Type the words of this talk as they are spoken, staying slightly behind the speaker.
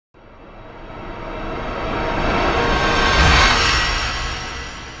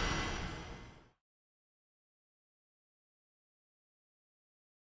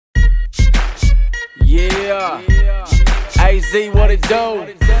Yeah. AZ, what it do?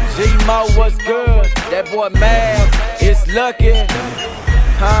 G-Mo, what's good? That boy Mav, it's Lucky.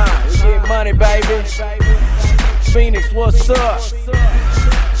 We get money, baby. Phoenix, what's up?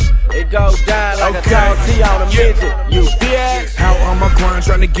 It goes down like a tall T on a midget. You bitch. Out on my grind,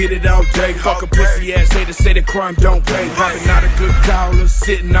 trying to get it all day. Fuck a pussy ass hater, say that crime don't pay. Popping out a good collar,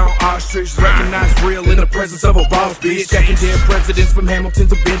 sitting on ostrich. Recognized real in the presence of a boss bitch. Stacking dead presidents from Hamilton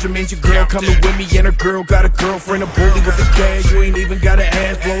to Benjamins. Your girl coming with me and her girl got a girlfriend. A bully with the cash, you ain't even got an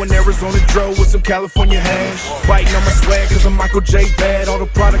ass. Blowing Arizona dro with some California hash. Biting on my swag cause I'm Michael J. Bad. All the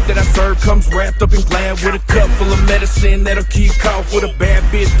product that I serve comes wrapped up in glad. With a cup full of medicine that'll keep cough. With a bad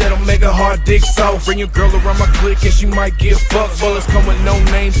bitch that'll make a hard dick soft. Bring your girl around my clique and she might get fucked. Bullets come with no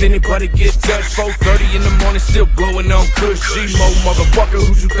names, anybody get touched. 4:30 in the morning, still blowing on kush. G-Mo, motherfucker,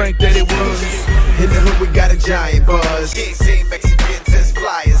 who you think that it was? In the hood, we got a giant buzz. You ain't seen Mexicans as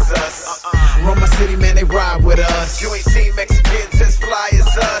fly as us. Run my city, man, they ride with us. You ain't seen Mexicans as fly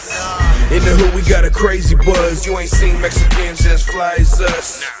as us. In the hood, we got a crazy buzz. You ain't seen Mexicans as fly as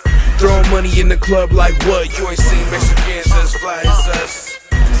us. Throwing money in the club like what? You ain't seen Mexicans as fly as us.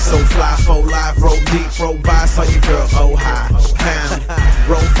 So fly, full live, roll deep, roll by, saw your girl, oh high, pound.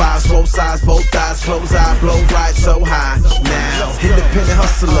 Roll fives, roll sides, both thighs, close eye, blow right so high. Now, independent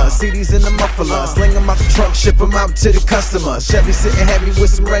hustler, CDs in the muffler, sling them out the trunk, ship them out to the customer. Chevy sitting heavy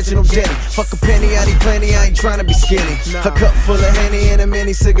with some Reginald Denny. Fuck a penny, I need plenty, I ain't trying to be skinny. A cup full of Henny and a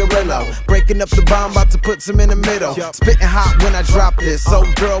mini cigarillo. Breaking up the bomb, about to put some in the middle. Spitting hot when I drop this, so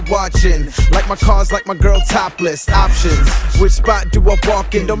girl watching. Like my cars, like my girl topless. Options, which spot do I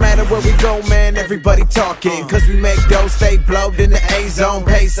walk in? Don't matter where we go, man, everybody talking. Cause we make those, stay blowed in the A-zone.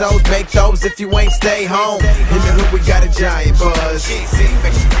 Pesos, make those if you ain't stay home. In the hood, we got a giant buzz. You ain't seen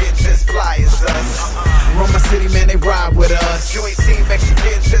Mexicans as fly as us. Run my city, man, they ride with us. You ain't seen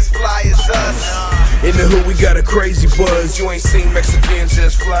Mexicans as fly as us. In the hood, we got a crazy buzz. You ain't seen Mexicans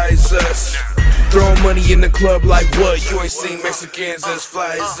as fly as us. Throwing money in the club like what? You ain't seen Mexicans as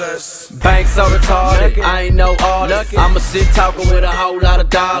fly as us. Bank so retarded, I ain't no artist. I'ma sit talking with a whole lot of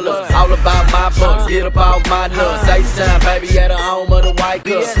dollars. All about my bucks, get up off my nuts. H-time, baby, at the home of the white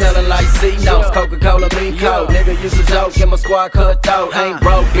cup. Smelling like C-Notes, Coca-Cola, mean coke. Nigga used to joke, in my squad cut throat. Ain't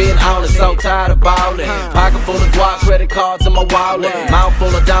broke, been honest, so tired of ballin'. Pocket full of guap, credit cards in my wallet. Mouth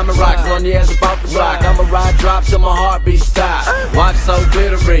full of diamond rocks, run your ass about the block. I'ma ride drop till my heartbeat stop. Watch so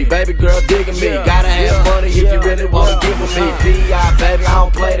glittery, baby girl digging me. Gotta have money if you really wanna get with me. P.I. baby, I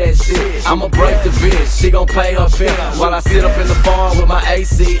don't play that shit. I'ma break the bitch, she gon' pay her bill. While I sit up in the farm with my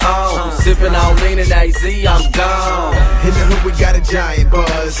AC on. Sippin' on lean and AZ, I'm gone. In the hood, we got a giant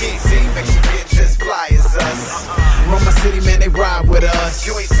buzz. You ain't seen Mexicans as fly as us. Run my city, man, they ride with us.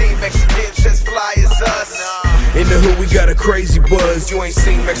 You ain't seen Mexicans as fly as us. In the hood, we got a crazy buzz. You ain't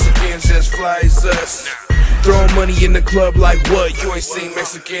seen Mexicans as fly as us. Throwing money in the club like what? You ain't seen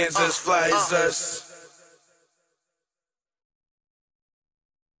Mexicans as fly as us.